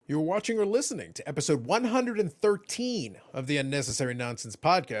You're watching or listening to episode 113 of the Unnecessary Nonsense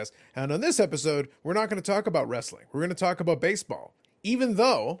podcast. And on this episode, we're not going to talk about wrestling. We're going to talk about baseball. Even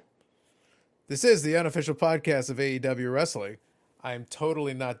though this is the unofficial podcast of AEW Wrestling, I'm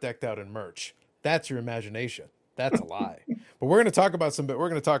totally not decked out in merch. That's your imagination. That's a lie. But we're going to talk about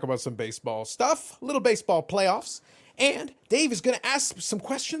some baseball stuff, little baseball playoffs, and Dave is going to ask some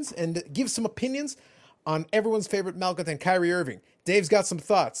questions and give some opinions on everyone's favorite malcontent, Kyrie Irving. Dave's got some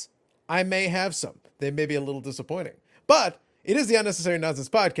thoughts. I may have some. They may be a little disappointing. But it is the Unnecessary Nonsense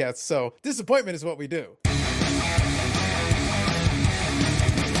podcast, so disappointment is what we do.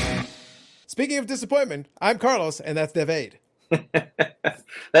 Speaking of disappointment, I'm Carlos, and that's Dev Aid. That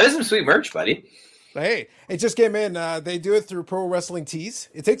is some sweet merch, buddy. Hey, it just came in. They do it through Pro Wrestling Tees.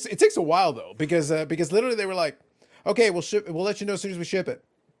 It takes a while though, because literally they were like, "Okay, we'll let you know as soon as we ship it."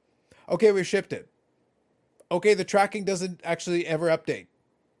 Okay, we shipped it. Okay, the tracking doesn't actually ever update.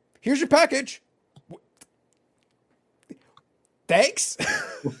 Here's your package. Thanks.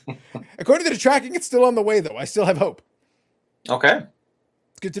 According to the tracking, it's still on the way though. I still have hope. Okay,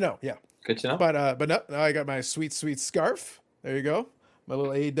 It's good to know. Yeah. good to know. But no, now I got my sweet scarf. There you go. My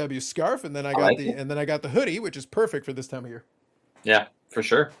little AEW scarf, and then I got the hoodie, which is perfect for this time of year. Yeah, for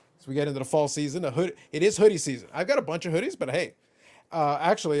sure. So we get into the fall season. It is hoodie season. I've got a bunch of hoodies, but hey,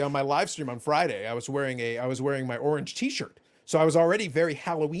 actually on my live stream on Friday, I was wearing my orange T-shirt, so I was already very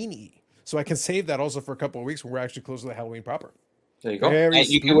Halloween-y. So I can save that also for a couple of weeks when we're actually close to the Halloween proper. There you go. Very And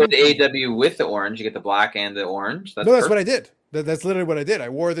you can wear the AEW with the orange. You get the black and the orange. That's what I did. That's literally what I did. I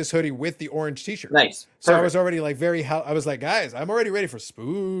wore this hoodie with the orange T-shirt. Nice. So I was already like I was like, guys, I'm already ready for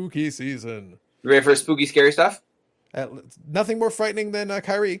spooky season. You ready for spooky, scary stuff? Nothing more frightening than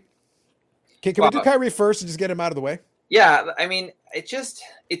Kyrie. Can we do Kyrie first and just get him out of the way? Yeah, I mean,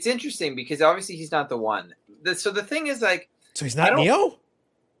 it's interesting because obviously he's not the one. So the thing is, like, so he's not Neo?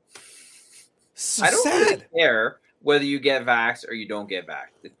 So I don't sad. really care whether you get vaxxed or you don't get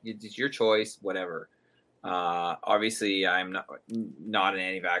vaxxed. It's your choice, whatever. Obviously, I'm not an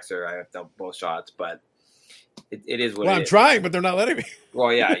anti-vaxxer. I have done both shots, but it is what it is. I'm trying, but they're not letting me.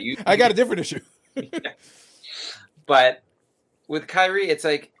 Well, yeah. I got a different issue. Yeah. But with Kyrie, it's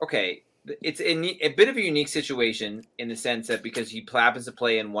like, okay, it's a bit of a unique situation in the sense that because he happens to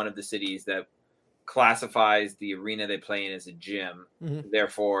play in one of the cities that classifies the arena they play in as a gym,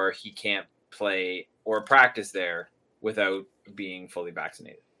 therefore he can't play or practice there without being fully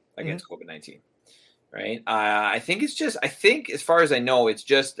vaccinated against COVID-19. Right. I think as far as I know, it's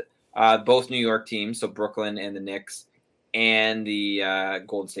just both New York teams, so Brooklyn and the Knicks, and the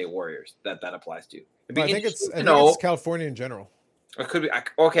Golden State Warriors that applies to. I think it's California in general. It could be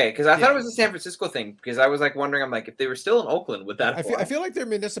okay because I thought it was a San Francisco thing because I was like wondering. I'm like, if they were still in Oakland, would that? I feel like they're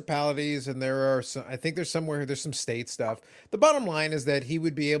municipalities, and there are some. I think there's some state stuff. The bottom line is that he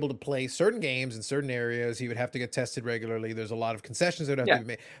would be able to play certain games in certain areas. He would have to get tested regularly. There's a lot of concessions that would have to be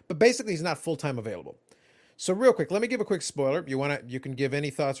made, but basically he's not full time available. So real quick, let me give a quick spoiler. You can give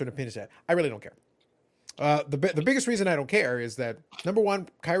any thoughts or opinions. I really don't care. The biggest reason I don't care is that number one,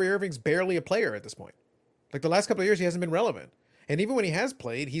 Kyrie Irving's barely a player at this point. Like the last couple of years, he hasn't been relevant. And even when he has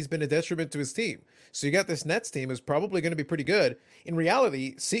played, he's been a detriment to his team. So you got this Nets team who's probably going to be pretty good. In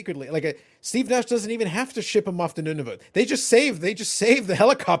reality, secretly, Steve Nash doesn't even have to ship him off to Nunavut. They just save the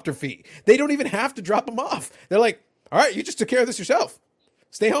helicopter fee. They don't even have to drop him off. They're like, all right, you just took care of this yourself.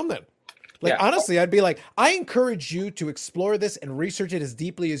 Stay home then. Honestly, I'd be like, I encourage you to explore this and research it as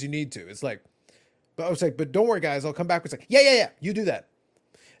deeply as you need to. It's like, but don't worry, guys. I'll come back. It's like, yeah, you do that.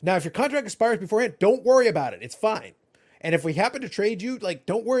 Now, if your contract expires beforehand, don't worry about it. It's fine. And if we happen to trade you,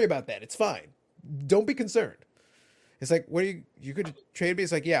 don't worry about that. It's fine. Don't be concerned. It's like, you could trade me?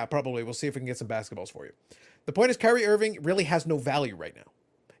 It's like, yeah, probably. We'll see if we can get some basketballs for you. The point is, Kyrie Irving really has no value right now.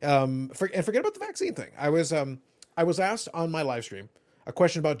 And forget about the vaccine thing. I was asked on my live stream a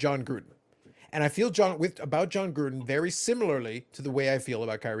question about John Gruden. And I feel about John Gruden very similarly to the way I feel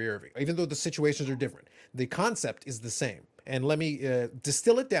about Kyrie Irving, even though the situations are different. The concept is the same. And let me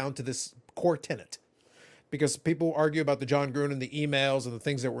distill it down to this core tenet. Because people argue about the John Gruden, the emails and the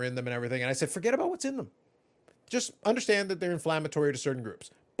things that were in them and everything. And I said, forget about what's in them. Just understand that they're inflammatory to certain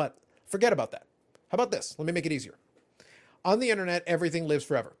groups. But forget about that. How about this? Let me make it easier. On the internet, everything lives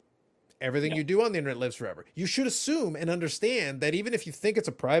forever. Everything you do on the internet lives forever. You should assume and understand that even if you think it's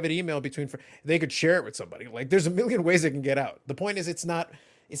a private email they could share it with somebody. There's a million ways it can get out. The point is it's not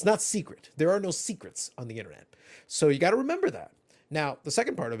secret. There are no secrets on the internet. So you got to remember that. Now, the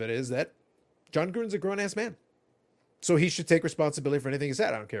second part of it is that John Gruden's a grown-ass man. So he should take responsibility for anything he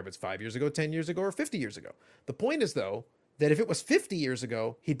said. I don't care if it's 5 years ago, 10 years ago, or 50 years ago. The point is, though, that if it was 50 years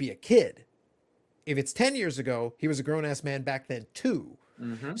ago, he'd be a kid. If it's 10 years ago, he was a grown-ass man back then, too.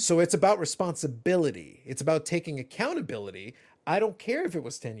 Mm-hmm. So it's about responsibility. It's about taking accountability. I don't care if it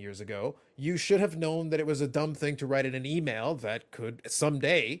was 10 years ago. You should have known that it was a dumb thing to write in an email that could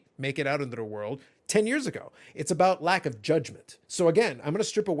someday make it out into the world 10 years ago. It's about lack of judgment. So again, I'm going to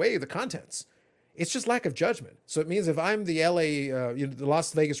strip away the contents. It's just lack of judgment. So it means if I'm the the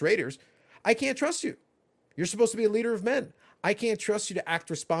Las Vegas Raiders, I can't trust you. You're supposed to be a leader of men. I can't trust you to act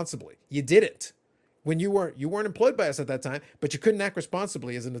responsibly. You didn't. When you weren't employed by us at that time, but you couldn't act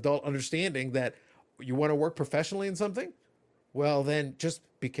responsibly as an adult, understanding that you want to work professionally in something. Well, then just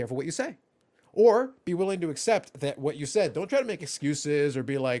be careful what you say, or be willing to accept that what you said. Don't try to make excuses or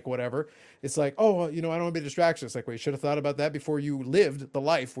be like whatever. It's like, oh, well, I don't want to be a distraction. It's like, well, you should have thought about that before you lived the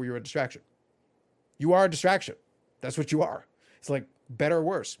life where you're a distraction. You are a distraction. That's what you are. It's like better or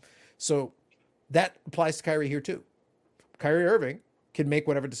worse. So that applies to Kyrie here too. Kyrie Irving can make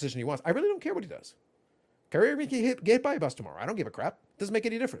whatever decision he wants. I really don't care what he does. Kyrie Irving can get hit by a bus tomorrow. I don't give a crap. It doesn't make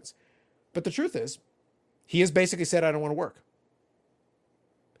any difference. But the truth is, he has basically said, I don't want to work.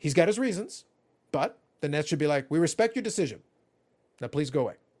 He's got his reasons, but the Nets should be like, we respect your decision. Now please go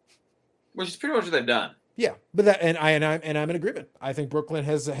away. Which is pretty much what they've done. Yeah, but that I'm in agreement. I think Brooklyn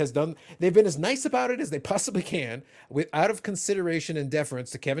has done. They've been as nice about it as they possibly can, out of consideration and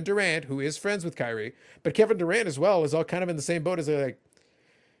deference to Kevin Durant, who is friends with Kyrie. But Kevin Durant as well is all kind of in the same boat as they're like,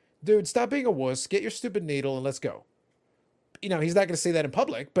 dude, stop being a wuss, get your stupid needle, and let's go. He's not going to say that in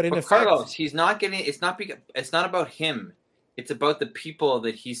public, but in effect, Carlos, he's not getting. It's not about him. It's about the people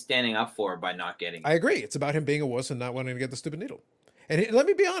that he's standing up for by not getting it. I agree. It's about him being a wuss and not wanting to get the stupid needle. And let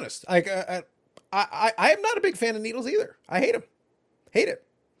me be honest, like I am not a big fan of needles either. I hate them. Hate it.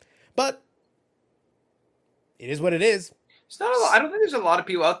 But it is what it is. It's not I don't think there's a lot of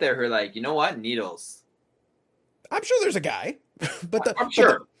people out there who are like, you know what, needles. I'm sure there's a guy. But I'm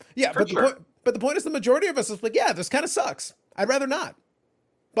sure. But the point is the majority of us is like, yeah, this kind of sucks. I'd rather not.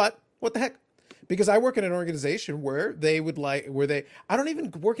 But what the heck? Because I work in an organization where I don't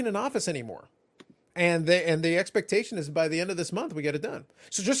even work in an office anymore. And the expectation is by the end of this month, we get it done.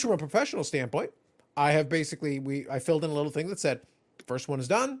 So just from a professional standpoint, I filled in a little thing that said, first one is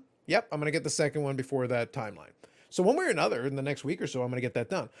done. Yep, I'm going to get the second one before that timeline. So one way or another, in the next week or so, I'm going to get that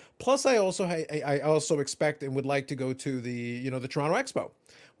done. Plus, I also expect and would like to go to the Toronto Expo.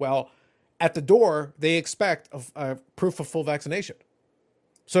 Well, at the door, they expect a proof of full vaccination.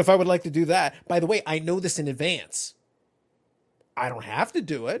 So if I would like to do that, by the way, I know this in advance. I don't have to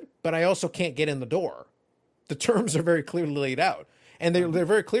do it, but I also can't get in the door. The terms are very clearly laid out. And they're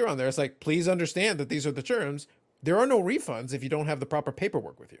very clear on there. It's like, please understand that these are the terms. There are no refunds if you don't have the proper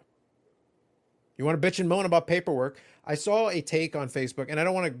paperwork with you. You want to bitch and moan about paperwork? I saw a take on Facebook, and I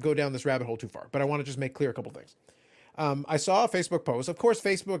don't want to go down this rabbit hole too far, but I want to just make clear a couple things. I saw a Facebook post. Of course,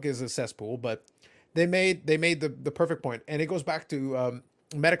 Facebook is a cesspool, but they made the perfect point, and it goes back to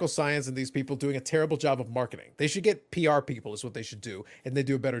medical science and these people doing a terrible job of marketing. They should get PR people is what they should do, and they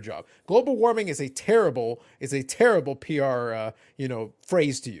do a better job. Global warming is a terrible PR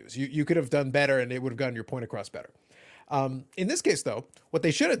phrase to use. You could have done better, and it would have gotten your point across better. In this case, though, what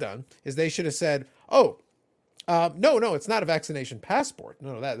they should have done is they should have said, no, it's not a vaccination passport.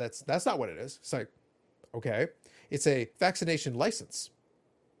 No, that's not what it is. It's like, okay, it's a vaccination license.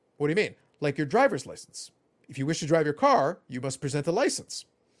 What do you mean? Like your driver's license. If you wish to drive your car, you must present a license.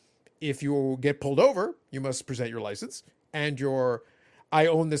 If you get pulled over, you must present your license and your I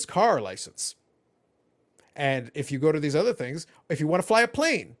own this car license. And if you go to these other things, if you want to fly a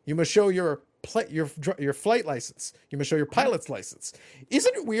plane, you must show your flight license. You must show your pilot's license.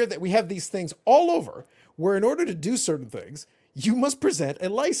 Isn't it weird that we have these things all over where in order to do certain things, you must present a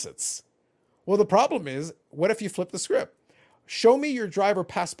license? Well, the problem is, what if you flip the script? Show me your driver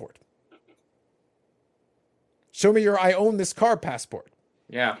passport. Show me your I own this car passport.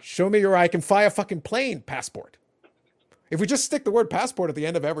 Yeah. Show me your I can fly a fucking plane passport. If we just stick the word passport at the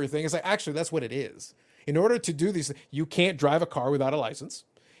end of everything, it's like, actually, that's what it is. In order to do these, you can't drive a car without a license.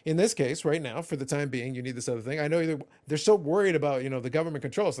 In this case, right now, for the time being, you need this other thing. I know they're so worried about, the government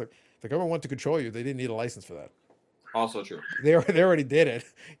control. It's like, the government want to control you. They didn't need a license for that. Also true. They already did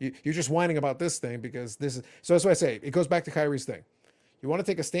it. You're just whining about this thing because this is... So that's why I say, it goes back to Kyrie's thing. You want to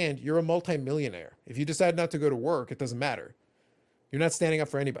take a stand, you're a multimillionaire. If you decide not to go to work, it doesn't matter. You're not standing up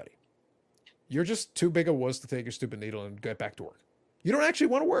for anybody. You're just too big a wuss to take your stupid needle and get back to work. You don't actually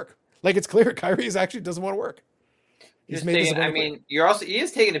want to work. Like, it's clear Kyrie actually doesn't want to work. He is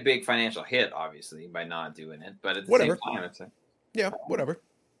taking a big financial hit, obviously, by not doing it. But at the same time, it's like, yeah, whatever.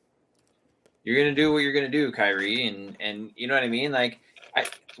 You're gonna do what you're gonna do, Kyrie, and you know what I mean. Like,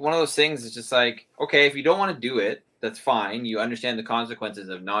 one of those things is just like, okay, if you don't want to do it, that's fine. You understand the consequences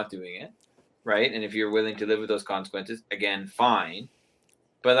of not doing it, right? And if you're willing to live with those consequences, again, fine.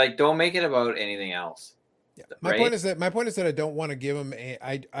 but like, don't make it about anything else. Yeah. Right? My point is that I don't want to give him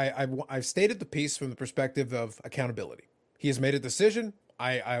I've stated the piece from the perspective of accountability. He has made a decision.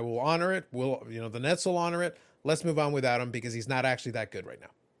 I will honor it. The Nets will honor it. Let's move on without him because he's not actually that good right now.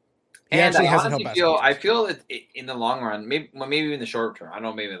 He and actually I hasn't honestly helped feel basketball. in the long run, maybe even in the short term. I don't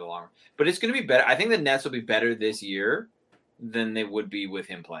know, maybe in the long run, but it's going to be better. I think the Nets will be better this year than they would be with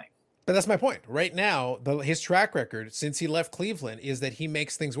him playing. But that's my point. Right now, his track record since he left Cleveland is that he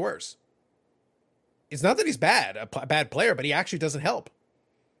makes things worse. It's not that he's a bad player, but he actually doesn't help.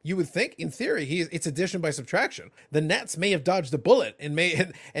 You would think, in theory, it's addition by subtraction. The Nets may have dodged a bullet and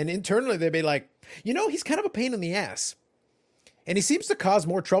internally they'd be like, he's kind of a pain in the ass. And he seems to cause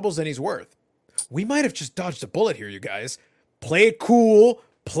more troubles than he's worth. We might have just dodged a bullet here, you guys. Play it cool.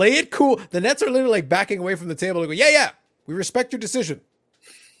 Play it cool. The Nets are literally like backing away from the table and go, yeah, we respect your decision.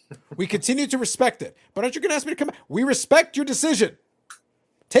 We continue to respect it. But aren't you going to ask me to come back? We respect your decision.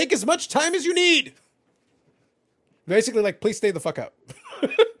 Take as much time as you need. Basically, like, please stay the fuck out.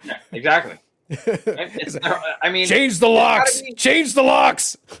 Yeah, exactly. I mean, change the locks. Change the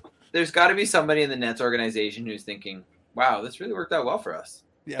locks. There's got to be somebody in the Nets organization who's thinking, wow, this really worked out well for us.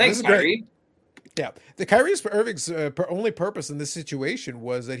 Yeah, thanks, Kyrie. Yeah, the Kyrie Irving's only purpose in this situation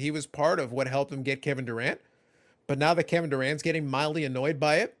was that he was part of what helped him get Kevin Durant. But now that Kevin Durant's getting mildly annoyed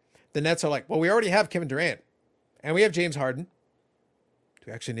by it, the Nets are like, well, we already have Kevin Durant, and we have James Harden. Do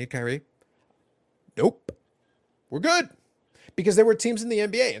we actually need Kyrie? Nope. We're good. Because there were teams in the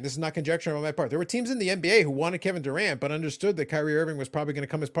NBA, and this is not conjecture on my part. There were teams in the NBA who wanted Kevin Durant, but understood that Kyrie Irving was probably going to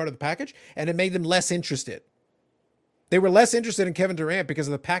come as part of the package, and it made them less interested. They were less interested in Kevin Durant because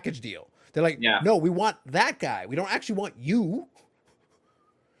of the package deal. They're like, no, we want that guy. We don't actually want you.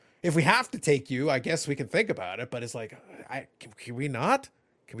 If we have to take you, I guess we can think about it, but it's like, can we not?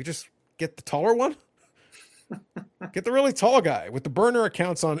 Can we just get the taller one? Get the really tall guy with the burner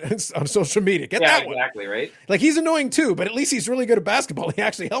accounts on social media. Get that one. Exactly, right? Like, he's annoying too, but at least he's really good at basketball. He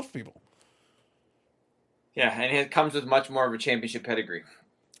actually helps people. Yeah, and it comes with much more of a championship pedigree.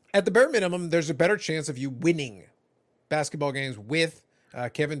 At the bare minimum, there's a better chance of you winning basketball games with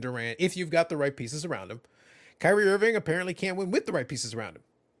Kevin Durant if you've got the right pieces around him. Kyrie Irving apparently can't win with the right pieces around him.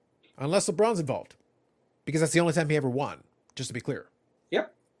 Unless LeBron's involved. Because that's the only time he ever won, just to be clear.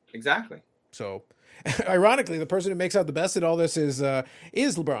 Yep, exactly. So, ironically, the person who makes out the best at all this is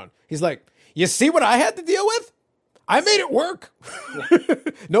LeBron. He's like, you see what I had to deal with? I made it work. Yeah.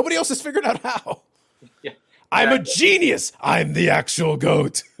 Nobody else has figured out how. Yeah. I'm a genius. I'm the actual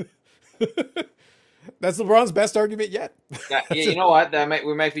GOAT. That's LeBron's best argument yet. Yeah, you know what?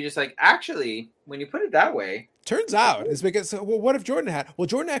 We might be just like, actually, when you put it that way. Turns out it's because, well, what if Jordan had? Well,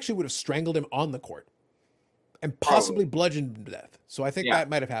 Jordan actually would have strangled him on the court and possibly bludgeoned him to death. So I think that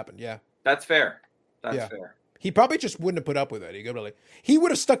might have happened. Yeah. That's fair. That's fair. He probably just wouldn't have put up with it. He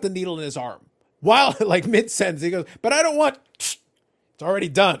would have stuck the needle in his arm while, like, mid-sentence, he goes, but I don't want, it's already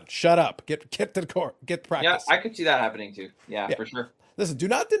done. Shut up. Get to the court. Get practice. Yeah, I could see that happening too. Yeah, for sure. Listen, do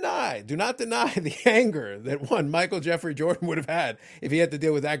not deny the anger that Michael Jeffrey Jordan would have had if he had to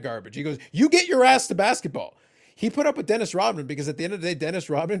deal with that garbage. He goes, you get your ass to basketball. He put up with Dennis Rodman because at the end of the day, Dennis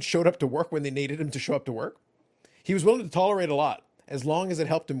Rodman showed up to work when they needed him to show up to work. He was willing to tolerate a lot as long as it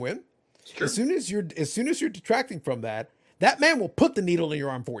helped him win. As soon as you're detracting from that man will put the needle in your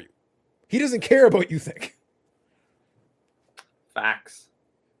arm for you. He doesn't care about what you think. Facts.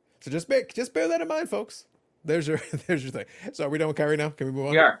 So just bear that in mind, folks. There's your thing. So are we done with Kyrie now? Can we move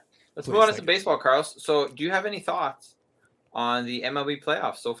on? We are. Let's move on to some baseball, Carlos. So do you have any thoughts on the MLB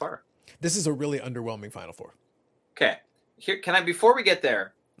playoffs so far? This is a really underwhelming Final Four. Okay. Here, before we get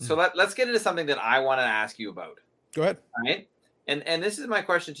there, so let's get into something that I want to ask you about. Go ahead. All right. And this is my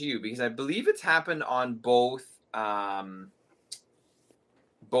question to you because I believe it's happened on both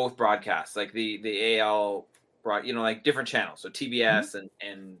broadcasts, like the AL like different channels, so TBS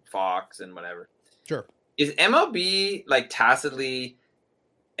and Fox and whatever. Sure. Is MLB like tacitly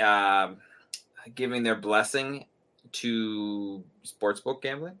giving their blessing to sportsbook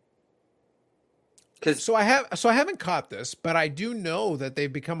gambling? So I haven't caught this, but I do know that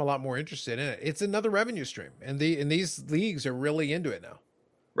they've become a lot more interested in it. It's another revenue stream, and these leagues are really into it now,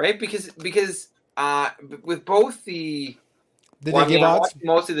 right? Because with both the odds?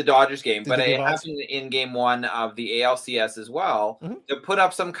 Mostly the Dodgers game, but it happened in game one of the ALCS as well. Mm-hmm. To put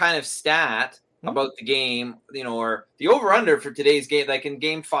up some kind of stat about the game, or the over under for today's game, like in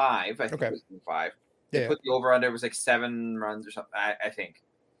game 5, I think it was game 5. They put the over under was like 7 runs or something, I think.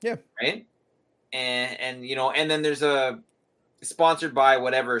 Yeah. Right. And and then there's a sponsored by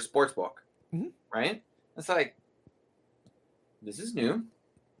whatever sportsbook, right? It's like, this is new.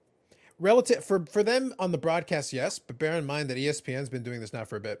 Relative for them on the broadcast, yes, but bear in mind that ESPN's been doing this now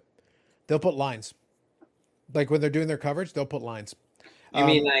for a bit. They'll put lines. Like when they're doing their coverage, they'll put lines. You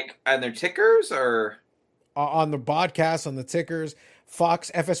mean like on their tickers or on the broadcast, on the tickers? Fox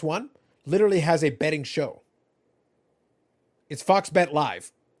FS1 literally has a betting show. It's Fox Bet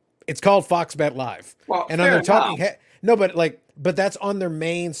Live. It's called Fox Bet Live. Well, and on their talking head, but that's on their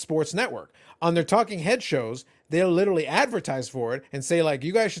main sports network. On their talking head shows, they'll literally advertise for it and say like,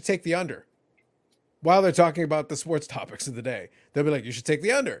 you guys should take the under. While they're talking about the sports topics of the day, they'll be like, you should take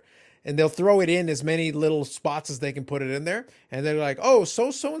the under. And they'll throw it in as many little spots as they can put it in there. And they're like, oh,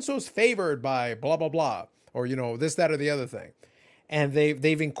 so-and-so's favored by blah, blah, blah. Or, this, that, or the other thing. And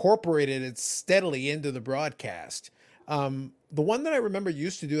they've incorporated it steadily into the broadcast. The one that I remember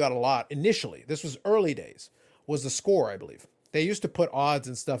used to do that a lot initially, this was early days, was the Score, I believe. They used to put odds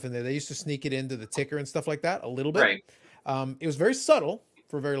and stuff in there. They used to sneak it into the ticker and stuff like that a little bit. Right. It was very subtle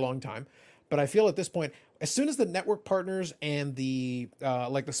for a very long time. But I feel at this point, as soon as the network partners and the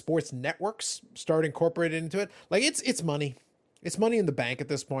like the sports networks start incorporated into it, like it's money. It's money in the bank at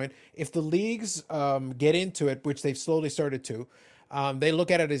this point. If the leagues get into it, which they've slowly started to, they look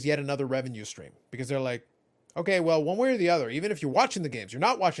at it as yet another revenue stream because they're like, okay, well, one way or the other, even if you're watching the games, you're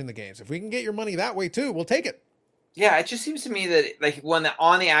not watching the games. If we can get your money that way too, we'll take it. Yeah, it just seems to me that like when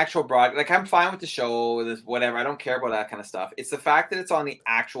on the actual broad, like I'm fine with the show, this whatever. I don't care about that kind of stuff. It's the fact that it's on the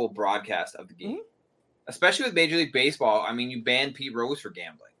actual broadcast of the game, especially with Major League Baseball. I mean, you banned Pete Rose for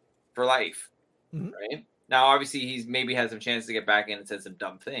gambling for life, right? Now, obviously, he's maybe had some chance to get back in and said some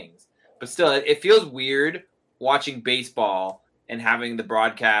dumb things, but still, it feels weird watching baseball and having the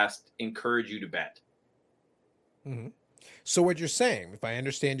broadcast encourage you to bet. Mm-hmm. So what you're saying, if I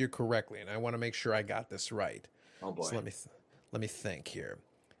understand you correctly, and I want to make sure I got this right. Oh boy. So let me think here.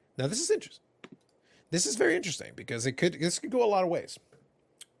 Now this is interesting. This is very interesting because this could go a lot of ways.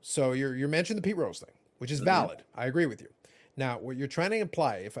 So you mentioned the Pete Rose thing, which is valid. I agree with you. Now what you're trying to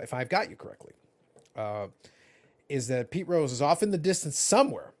imply, if I've got you correctly, is that Pete Rose is off in the distance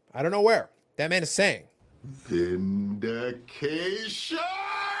somewhere. I don't know where. That man is saying vindication.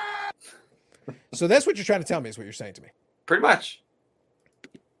 So that's what you're trying to tell me is what you're saying to me. Pretty much.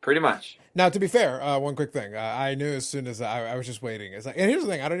 Now, to be fair, one quick thing. I knew as soon as I was just waiting. It's like, and here's the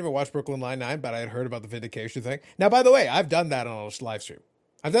thing. I don't even watch Brooklyn Nine-Nine, but I had heard about the vindication thing. Now, by the way, I've done that on a live stream.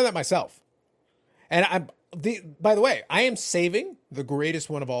 I've done that myself. And by the way, I am saving the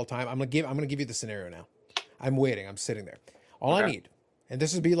greatest one of all time. I'm gonna give you the scenario now. I'm waiting. I'm sitting there. All I need, and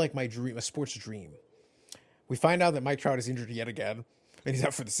this would be like my dream, a sports dream. We find out that Mike Trout is injured yet again, and he's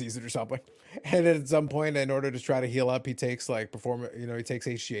out for the season or something. And at some point, in order to try to heal up, he takes he takes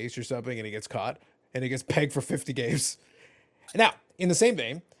HGH or something, and he gets caught, and he gets pegged for 50 games. Now, in the same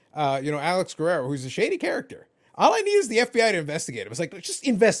vein, Alex Guerrero, who's a shady character, all I need is the FBI to investigate him. It's like, just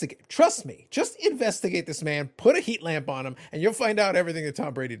investigate. Trust me. Just investigate this man. Put a heat lamp on him, and you'll find out everything that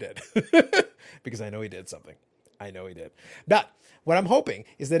Tom Brady did. Because I know he did something. I know he did. But what I'm hoping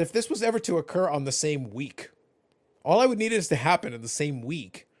is that if this was ever to occur on the same week, all I would need is to happen in the same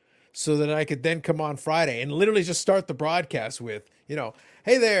week so that I could then come on Friday and literally just start the broadcast with,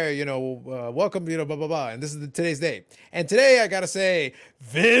 hey there, welcome, blah, blah, blah. And this is today's day. And today I got to say,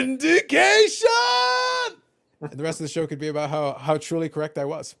 vindication! And the rest of the show could be about how truly correct I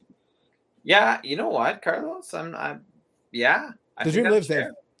was. Yeah, you know what, Carlos? The dream lives, Dave.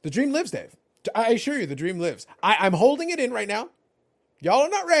 The dream lives, Dave. I assure you, the dream lives. I'm holding it in right now. Y'all are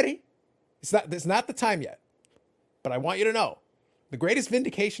not ready. It's not the time yet. But I want you to know, the greatest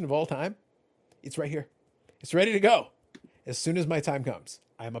vindication of all time, it's right here. It's ready to go. As soon as my time comes.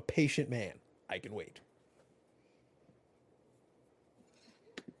 I am a patient man. I can wait.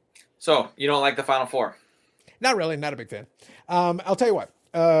 So, you don't like the Final Four? Not really. Not a big fan. I'll tell you what.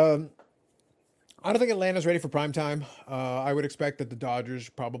 I don't think Atlanta's ready for prime time. I would expect that the Dodgers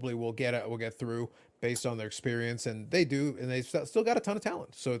probably will get through based on their experience, and they do, and they've still got a ton of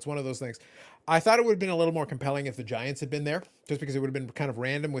talent. So it's one of those things. I thought it would have been a little more compelling if the Giants had been there, just because it would have been kind of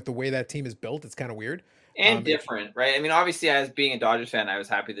random with the way that team is built. It's kind of weird. And different, right? I mean, obviously, as being a Dodgers fan, I was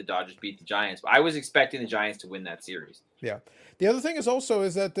happy the Dodgers beat the Giants, but I was expecting the Giants to win that series. Yeah. The other thing is also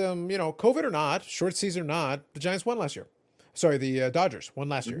is that, COVID or not, short season or not, the Giants won last year. Sorry, the Dodgers won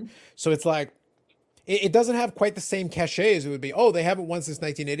last year. So it's like, it doesn't have quite the same cachet as it would be. Oh, they haven't won since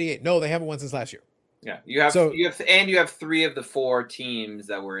 1988. No, they haven't won since last year. Yeah, you have 3 of the 4 teams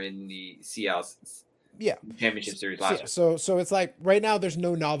that were in the CL championship series last year. So it's like right now there's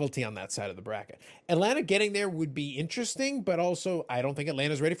no novelty on that side of the bracket. Atlanta getting there would be interesting, but also I don't think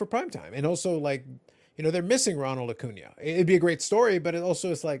Atlanta's ready for prime time. And also they're missing Ronald Acuna. It'd be a great story, but it also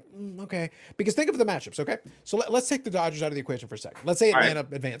is like, okay. Because think of the matchups, okay? So let's take the Dodgers out of the equation for a second. Let's say Atlanta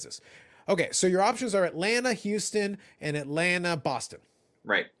advances. Okay, so your options are Atlanta, Houston, and Atlanta, Boston.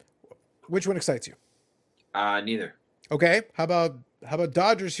 Right. Which one excites you? Neither. Okay, how about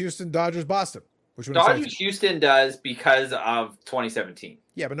Dodgers, Houston, Dodgers, Boston? Which one excites Dodgers you? Houston does because of 2017,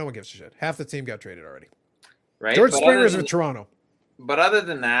 Yeah, but no one gives a shit. Half the team got traded already. right? George Springer's with Toronto. But other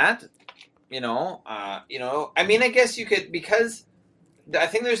than that, I mean, I guess you could, because I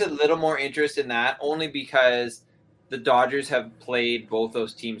think there's a little more interest in that only because the Dodgers have played both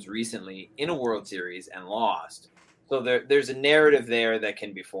those teams recently in a World Series and lost. So there's a narrative there that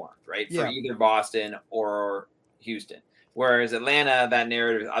can be formed, right? For either Boston or Houston. Whereas Atlanta, that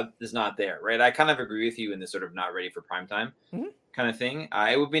narrative is not there, right? I kind of agree with you in this sort of not ready for prime time kind of thing.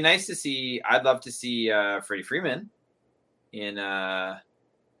 It would be nice to see. I'd love to see Freddie Freeman in,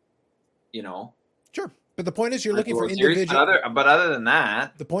 Sure. But the point is you're looking for individual. But other than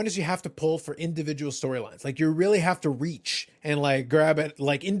that, the point is you have to pull for individual storylines. Like you really have to reach and like grab it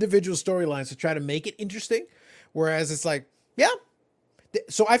like individual storylines to try to make it interesting. Whereas it's like, yeah.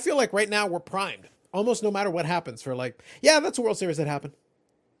 So I feel like right now we're primed almost no matter what happens for like, yeah, that's a World Series that happened.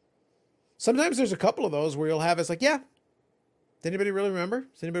 Sometimes there's a couple of those where you'll have, it's like, yeah, did anybody really remember?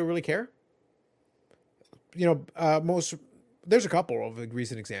 Does anybody really care? There's a couple of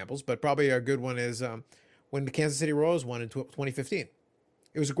recent examples, but probably a good one is when the Kansas City Royals won in 2015.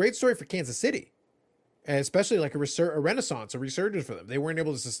 It was a great story for Kansas City, and especially like a renaissance, a resurgence for them. They weren't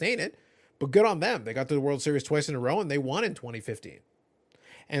able to sustain it, but good on them. They got to the World Series twice in a row, and they won in 2015.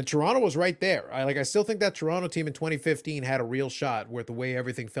 And Toronto was right there. I still think that Toronto team in 2015 had a real shot with the way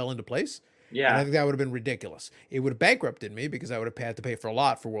everything fell into place. Yeah. And I think that would have been ridiculous. It would have bankrupted me because I would have had to pay for a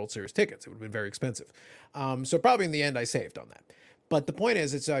lot for World Series tickets. It would have been very expensive. So probably in the end, I saved on that. But the point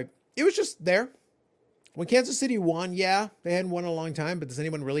is, it was just there. When Kansas City won, yeah, they hadn't won in a long time, but does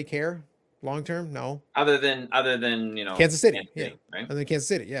anyone really care long term? No. Other than Kansas City, right? Other than Kansas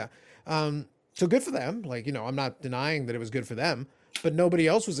City, yeah. So good for them. Like, I'm not denying that it was good for them, but nobody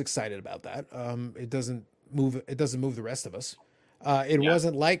else was excited about that. It doesn't move the rest of us. It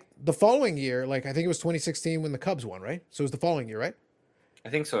wasn't like the following year. Like I think it was 2016 when the Cubs won, right? So it was the following year, right? I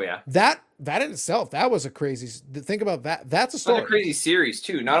think so, yeah. That in itself, that was a crazy. Think about that. That's a story. It was a crazy series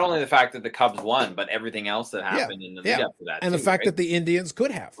too. Not only the fact that the Cubs won, but everything else that happened in the lead up to that, and the fact that the Indians could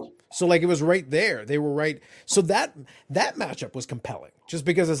have. So like it was right there. They were right. So that matchup was compelling, just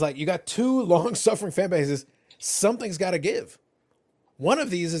because it's like you got two long-suffering fan bases. Something's got to give. One of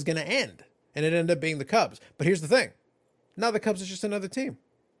these is going to end, and it ended up being the Cubs. But here's the thing: now the Cubs is just another team.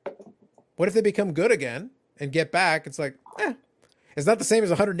 What if they become good again and get back? It's like, it's not the same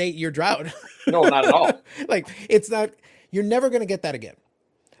as a 108-year drought. No, not at all. Like, it's not, you're never going to get that again.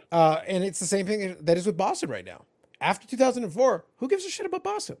 And it's the same thing that is with Boston right now. After 2004, who gives a shit about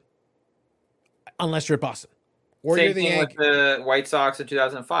Boston? Unless you're at Boston. Or same thing with the White Sox in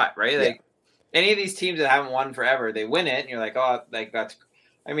 2005, right? Like, any of these teams that haven't won forever, they win it, and you're like, oh, like that's,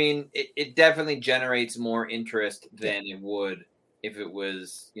 I mean, it definitely generates more interest than it would if it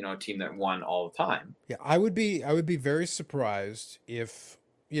was, a team that won all the time. Yeah, I would be very surprised if,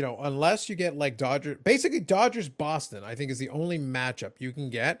 unless you get like Dodgers Boston, I think is the only matchup you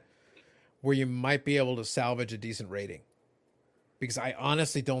can get where you might be able to salvage a decent rating. Because I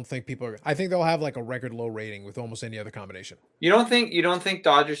honestly don't think I think they'll have like a record low rating with almost any other combination. You don't think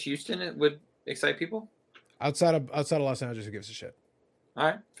Dodgers Houston would excite people? Outside of Los Angeles, who gives a shit? All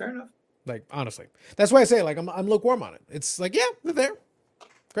right, fair enough. Like, honestly, that's why I say, like, I'm lukewarm on it. It's like, yeah, they're there.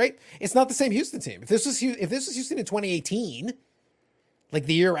 Great. It's not the same Houston team. If this was Houston in 2018, like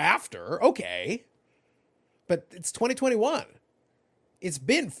the year after, okay. But it's 2021. It's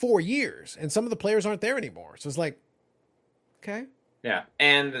been 4 years, and some of the players aren't there anymore. So it's like, okay. Yeah,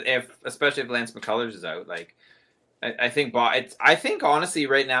 and especially if Lance McCullers is out, like, I think honestly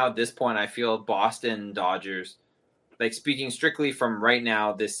right now at this point, I feel Boston Dodgers, like speaking strictly from right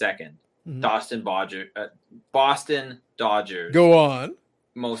now, this second. Mm-hmm. Boston Dodgers. Go on.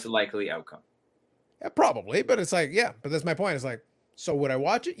 Most likely outcome. Yeah, probably, but it's like, yeah, but that's my point. It's like, so would I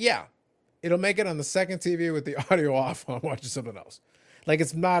watch it? Yeah. It'll make it on the second TV with the audio off while I'm watching something else. Like,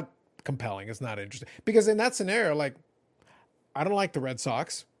 it's not compelling. It's not interesting. Because in that scenario, like, I don't like the Red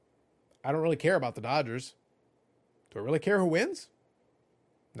Sox. I don't really care about the Dodgers. Do I really care who wins?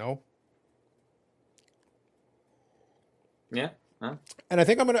 No. Yeah. Huh? And I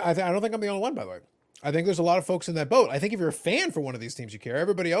think I don't think I'm the only one, by the way. I think there's a lot of folks in that boat. I think if you're a fan for one of these teams, you care.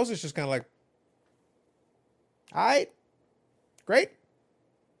 Everybody else is just kind of like, all right, great,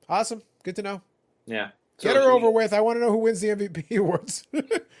 awesome, good to know. Yeah. Get her over with. I want to know who wins the MVP awards.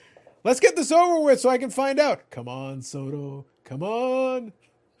 Let's get this over with so I can find out. Come on, Soto. Come on.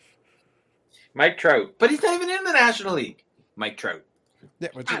 Mike Trout. But he's not even in the National League. Mike Trout. Yeah,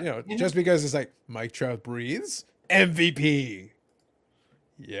 but just because it's like Mike Trout breathes, MVP.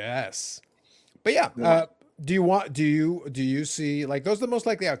 Yes. But yeah, do you see, like, those are the most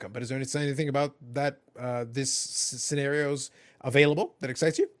likely outcome, but is there anything about that this scenarios available that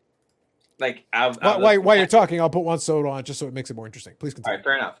excites you? Like, while you're talking, I'll put Juan Soto on just so it makes it more interesting. Please continue. All right,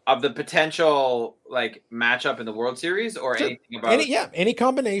 fair enough. Of the potential like matchup in the World Series, or sure. anything about any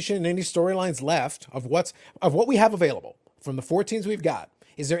combination, any storylines left of what we have available from the 4 teams we've got.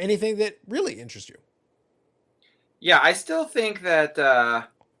 Is there anything that really interests you? Yeah, I still think that the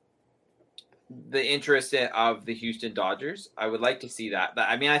interest of the Houston Dodgers, I would like to see that.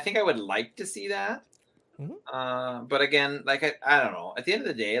 I mean, I think I would like to see that. Mm-hmm. But again, like I don't know. At the end of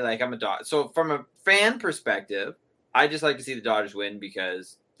the day, like I'm a Dodger. So from a fan perspective, I just like to see the Dodgers win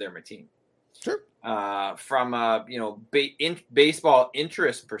because they're my team. Sure. From a baseball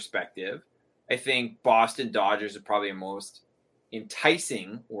interest perspective, I think Boston Dodgers are probably a most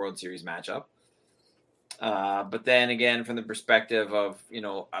enticing World Series matchup. But then again, from the perspective of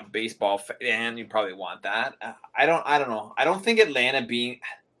a baseball fan, you probably want that. I don't know. I don't think Atlanta being,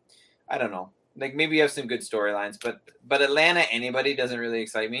 I don't know. Like maybe you have some good storylines, but Atlanta anybody doesn't really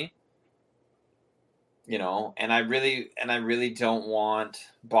excite me. And I really don't want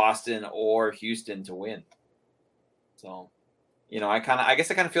Boston or Houston to win. So, I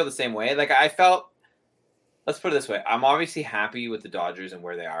guess I kind of feel the same way. Like I felt, let's put it this way. I'm obviously happy with the Dodgers and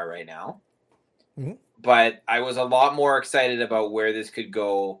where they are right now. Mm-hmm. But I was a lot more excited about where this could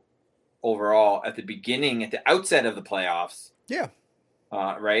go overall at the outset of the playoffs. Yeah.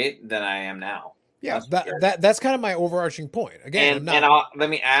 Right? Than I am now. Yeah, that's kind of my overarching point. Again, let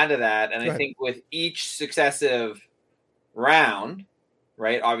me add to that. And I think with each successive round,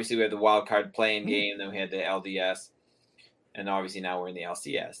 right? Obviously, we had the wild card playing game, then we had the LDS, and obviously now we're in the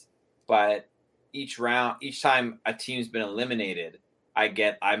LCS. But each time a team's been eliminated,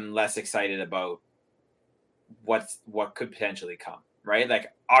 I'm less excited about what could potentially come, right?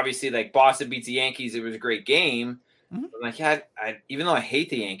 Like obviously, like Boston beats the Yankees, it was a great game. Mm-hmm. I'm like, yeah, even though I hate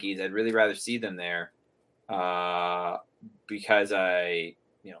the Yankees, I'd really rather see them there because I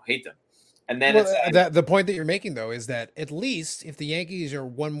hate them. And then the point that you're making though is that at least if the Yankees are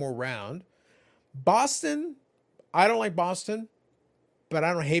one more round, Boston, I don't like Boston, but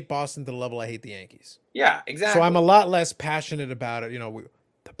I don't hate Boston to the level I hate the Yankees. Yeah, exactly. So I'm a lot less passionate about it.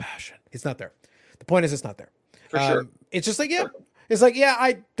 The passion, it's not there. The point is, it's not there. For sure. It's just like, yeah. Sure. It's like, yeah,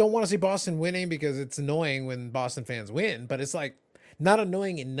 I don't want to see Boston winning because it's annoying when Boston fans win, but it's like not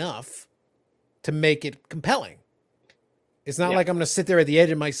annoying enough to make it compelling. It's not like I'm going to sit there at the edge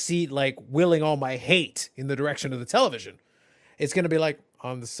of my seat, like willing all my hate in the direction of the television. It's going to be like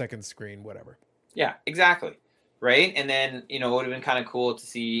on the second screen, whatever. Yeah, exactly. Right. And then, it would have been kind of cool to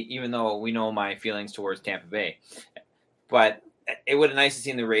see, even though we know my feelings towards Tampa Bay, but it would have been nice to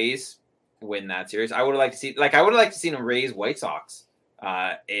see the Rays win that series. I would have liked to see them Rays White Sox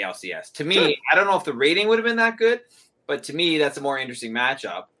ALCS. To me, sure. I don't know if the rating would have been that good, but to me, that's a more interesting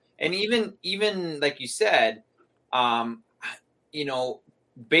matchup. And even like you said,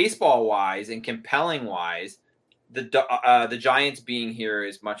 baseball wise and compelling wise, the Giants being here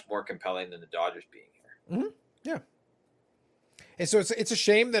is much more compelling than the Dodgers being here. Mm-hmm. Yeah. And so it's a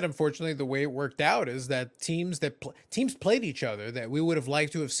shame that unfortunately the way it worked out is that teams played each other that we would have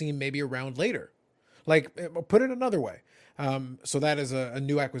liked to have seen maybe a round later. Like, put it another way. So that is a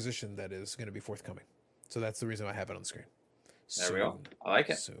new acquisition that is going to be forthcoming. So that's the reason I have it on the screen. There we go. I like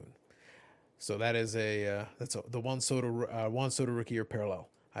it. Soon. So that is the Juan Soto rookie year parallel.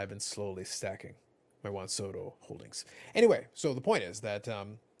 I've been slowly stacking my Juan Soto holdings. Anyway, so the point is that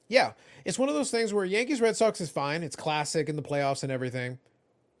yeah, it's one of those things where Yankees Red Sox is fine. It's classic in the playoffs and everything.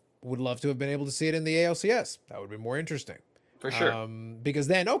 Would love to have been able to see it in the ALCS. That would be more interesting. For sure. Because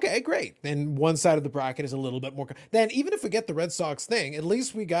then, okay, great. Then one side of the bracket is a little bit more. Then even if we get the Red Sox thing, at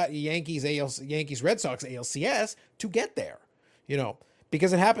least we got Yankees Red Sox ALCS to get there.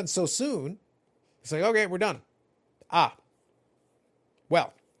 Because it happened so soon. It's like, okay, we're done.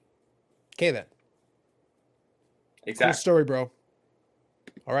 Well. Okay then. Exactly. Cool story, bro.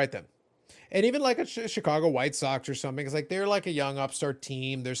 All right, then. And even like a Chicago White Sox or something, it's like they're like a young upstart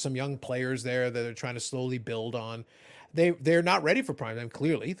team. There's some young players there that they're trying to slowly build on. They're not ready for prime time,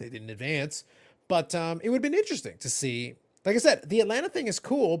 clearly. They didn't advance. But it would have been interesting to see. Like I said, the Atlanta thing is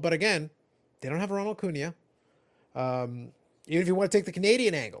cool, but again, they don't have Ronald Acuna. Even if you want to take the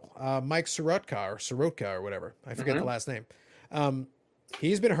Canadian angle, Mike Soroka or whatever. I forget the last name.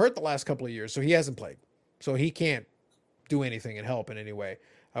 He's been hurt the last couple of years, so he hasn't played. So he can't do anything and help in any way,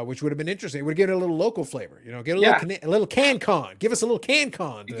 which would have been interesting. It would give it a little local flavor, get a little CanCon. Give us a little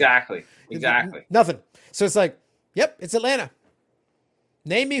CanCon. Exactly. Nothing. So it's like, yep, it's Atlanta.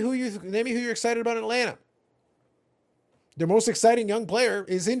 Name me who you're excited about in Atlanta. Their most exciting young player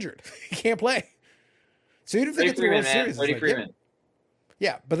is injured. He can't play. So even if they get to the World Series, Freddie Freeman.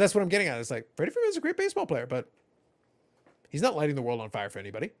 Yeah, but that's what I'm getting at. It's like Freddie Freeman's a great baseball player, but he's not lighting the world on fire for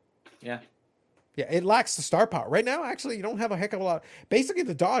anybody. Yeah. Yeah, it lacks the star power. Right now, actually, you don't have a heck of a lot. Basically,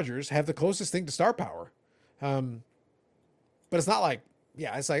 the Dodgers have the closest thing to star power. But it's not like,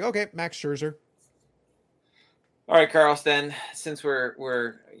 it's like, okay, Max Scherzer. All right, Carlos, then, since we're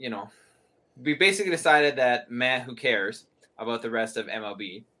we basically decided that, who cares about the rest of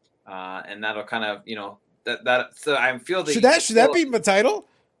MLB? And that'll kind of, so I feel that should that be my title?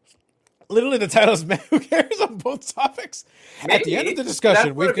 Literally, the title is "Man Who Cares" on both topics. Maybe. At the end of the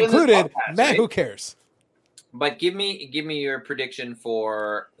discussion, we've concluded "Man right? Who Cares." But give me your prediction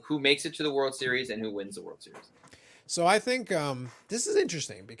for who makes it to the World Series and who wins the World Series. So I think this is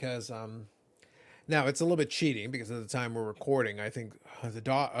interesting because now it's a little bit cheating because at the time we're recording, I think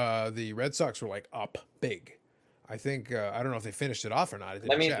the Red Sox were like up big. I think I don't know if they finished it off or not.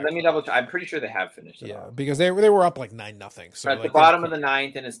 Let me double check. I'm pretty sure they have finished it off. Because they were up like 9-0. So at like the bottom of the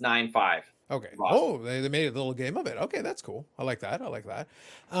ninth, and it's 9-5. Okay. Oh, they made a little game of it. Okay, that's cool. I like that.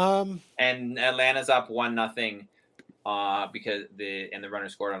 And Atlanta's up 1-0 because the runner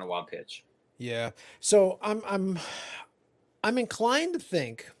scored on a wild pitch. Yeah. So I'm inclined to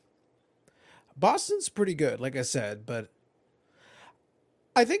think Boston's pretty good, like I said, but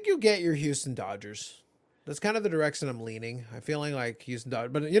I think you'll get your Houston Dodgers. That's kind of the direction I'm leaning. I'm feeling like Houston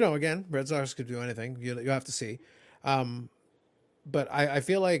Dodgers. But, again, Red Sox could do anything. You have to see. But I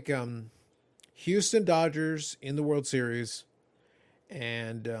feel like Houston Dodgers in the World Series.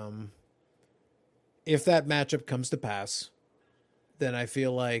 And if that matchup comes to pass, then I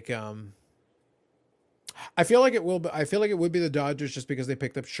feel like it will. I feel like it would be the Dodgers just because they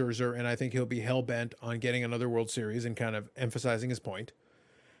picked up Scherzer, and I think he'll be hell-bent on getting another World Series and kind of emphasizing his point.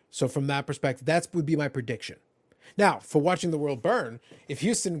 So from that perspective, that would be my prediction. Now, for watching the world burn, if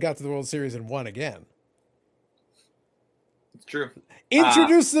Houston got to the World Series and won again. It's true.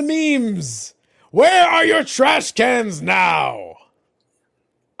 Introduce the memes. Where are your trash cans now?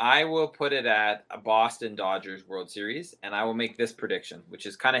 I will put it at a Boston Dodgers World Series, and I will make this prediction, which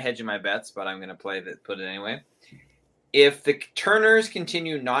is kind of hedging my bets, but I'm going to put it anyway. If the Turners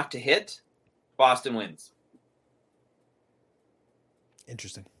continue not to hit, Boston wins.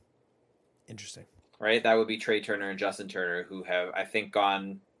 Interesting. Right? That would be Trey Turner and Justin Turner, who have, I think,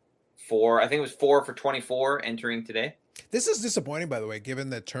 gone 4 for 24 entering today. This is disappointing, by the way, given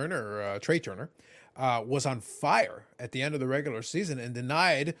that Trey Turner, was on fire at the end of the regular season and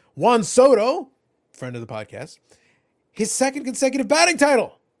denied Juan Soto, friend of the podcast, his second consecutive batting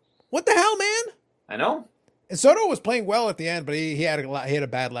title. What the hell, man? I know. And Soto was playing well at the end, but he had a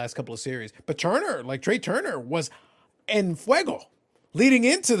bad last couple of series. But Trey Turner was en fuego. Leading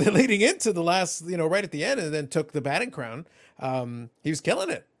into the last, right at the end, and then took the batting crown. He was killing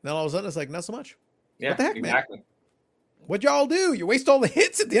it. Then all of a sudden, it's like, not so much. Yeah, what the heck, exactly. Man? What'd y'all do? You waste all the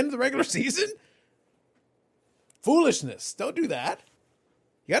hits at the end of the regular season? Foolishness. Don't do that.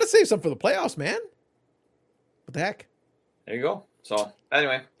 You got to save some for the playoffs, man. What the heck? There you go. So,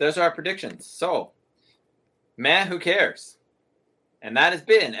 anyway, those are our predictions. So, who cares? And that has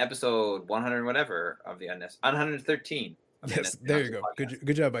been episode 100 whatever of the 113. Yes, there you go.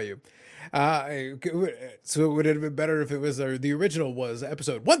 Good job by you. So it would have been better if it was the original was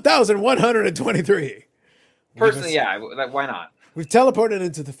episode 1123. Personally, why not? We've teleported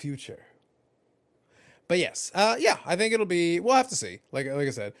into the future. But yes, I think it'll be. We'll have to see. Like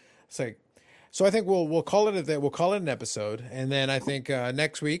I said, it's like. So I think we'll call it an episode, and then I think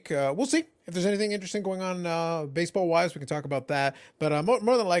next week we'll see if there's anything interesting going on baseball wise. We can talk about that. But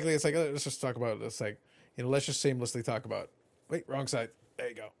more than likely, it's like let's just talk about this. Like let's just shamelessly talk about. Wait, wrong side. There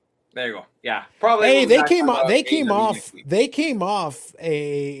you go. Yeah, probably. Hey, they came off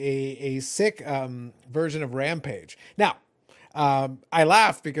a sick version of Rampage. Now, I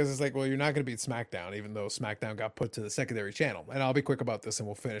laughed because it's like, well, you're not going to beat SmackDown, even though SmackDown got put to the secondary channel. And I'll be quick about this, and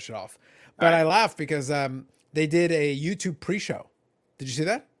we'll finish it off. But I laughed because they did a YouTube pre-show. Did you see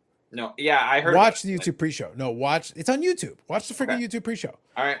that? No. Yeah, I heard. Watch the YouTube pre-show. No, watch. It's on YouTube. Watch the freaking YouTube pre-show.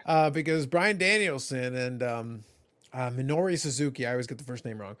 All right. Because Bryan Danielson and Minoru Suzuki, I always get the first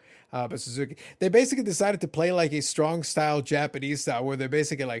name wrong, but Suzuki, they basically decided to play like a strong style Japanese style where they're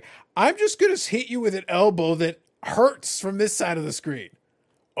basically like, I'm just going to hit you with an elbow that hurts from this side of the screen.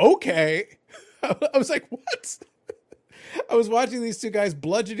 Okay. I was like, what? I was watching these two guys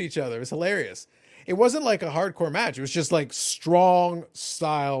bludgeon each other. It was hilarious. It wasn't like a hardcore match. It was just like strong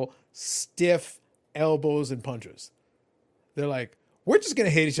style, stiff elbows and punches. They're like, we're just going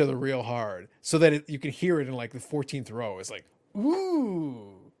to hit each other real hard so that you can hear it in like the 14th row. It's like, Ooh.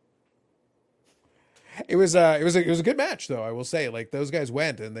 It was a good match though, I will say. Like those guys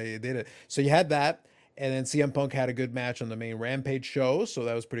went and they did it. So you had that, and then CM Punk had a good match on the main Rampage show, so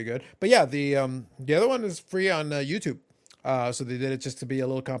that was pretty good. But yeah, the other one is free on YouTube. So they did it just to be a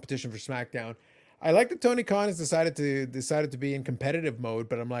little competition for SmackDown. I like that Tony Khan has decided to be in competitive mode,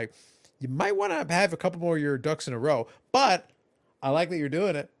 but I'm like, you might want to have a couple more of your ducks in a row. But I like that you're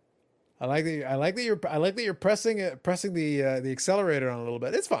doing it. I like that you're pressing the accelerator on a little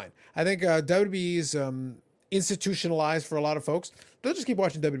bit. It's fine. I think WWE's institutionalized for a lot of folks. They'll just keep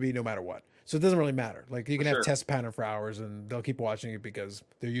watching WWE no matter what. So it doesn't really matter. Like you can have test pattern for hours, and they'll keep watching it because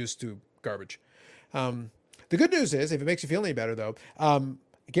they're used to garbage. The good news is, if it makes you feel any better, though,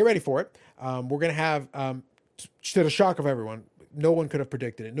 get ready for it. We're gonna have, to the shock of everyone, no one could have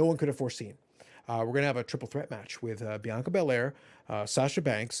predicted it. No one could have foreseen. We're going to have a triple threat match with Bianca Belair, Sasha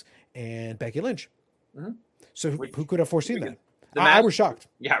Banks, and Becky Lynch. Mm-hmm. So who could have foreseen that? I was shocked.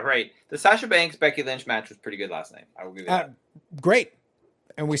 Yeah, right. The Sasha Banks Becky Lynch match was pretty good last night. I will give you that. Great.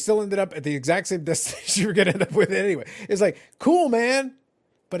 And we still ended up at the exact same destination we're going to end up with anyway. It's like, cool, man.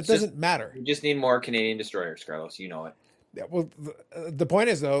 But it doesn't matter. You just need more Canadian destroyers, Carlos. You know it. Yeah, well, the point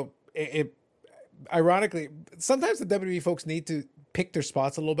is, though, ironically, sometimes the WWE folks need to pick their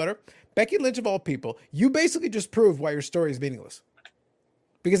spots a little better. Becky Lynch, of all people, you basically just proved why your story is meaningless.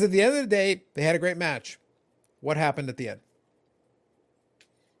 Because at the end of the day, they had a great match. What happened at the end?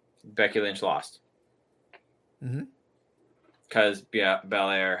 Becky Lynch lost. Mm-hmm. Because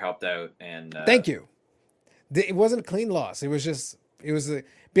Belair helped out. And thank you. It wasn't a clean loss. It was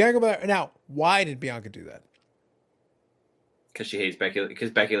Bianca Belair. Now, why did Bianca do that? Because she hates Becky. Because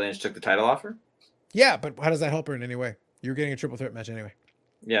Becky Lynch took the title off her? Yeah, but how does that help her in any way? You're getting a triple threat match anyway.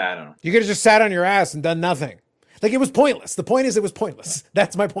 Yeah, I don't know. You could have just sat on your ass and done nothing. Like, it was pointless. The point is, it was pointless.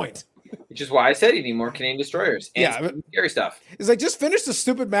 That's my point. Which is why I said you need more Canadian destroyers. And scary stuff. It's like, just finish the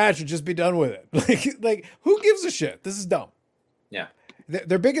stupid match and just be done with it. Like, who gives a shit? This is dumb. Yeah.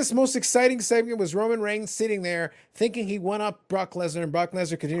 Their biggest, most exciting segment was Roman Reigns sitting there thinking he won up Brock Lesnar, and Brock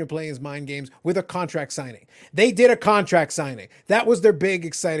Lesnar continued playing his mind games with a contract signing. They did a contract signing. That was their big,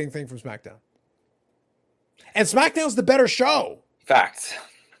 exciting thing from SmackDown. And SmackDown's the better show. Facts.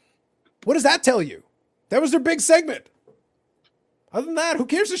 What does that tell you? That was their big segment. Other than that, who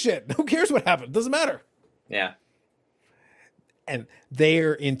cares a shit? Who cares what happened? Doesn't matter. Yeah. And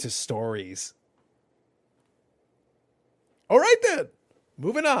they're into stories. All right, then.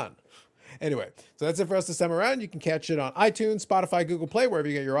 Moving on. Anyway, so that's it for us this time around. You can catch it on iTunes, Spotify, Google Play, wherever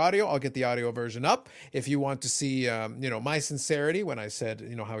you get your audio. I'll get the audio version up. If you want to see, my sincerity when I said,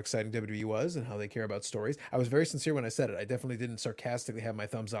 how exciting WWE was and how they care about stories, I was very sincere when I said it. I definitely didn't sarcastically have my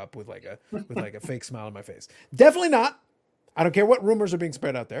thumbs up with like a fake smile on my face. Definitely not. I don't care what rumors are being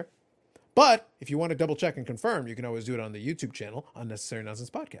spread out there. But if you want to double check and confirm, you can always do it on the YouTube channel, Unnecessary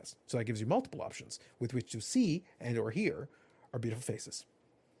Nonsense Podcast. So that gives you multiple options with which to see and or hear our beautiful faces.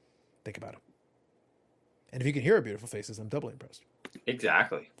 Think about it. And if you can hear our beautiful faces, I'm doubly impressed.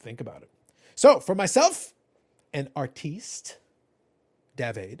 Exactly. Think about it. So for myself and artiste,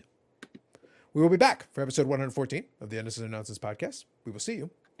 David, we will be back for episode 114 of the Unnecessary Nonsense Podcast. We will see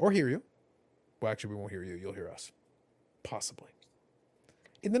you or hear you. Well, actually, we won't hear you. You'll hear us. Possibly.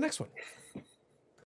 In the next one.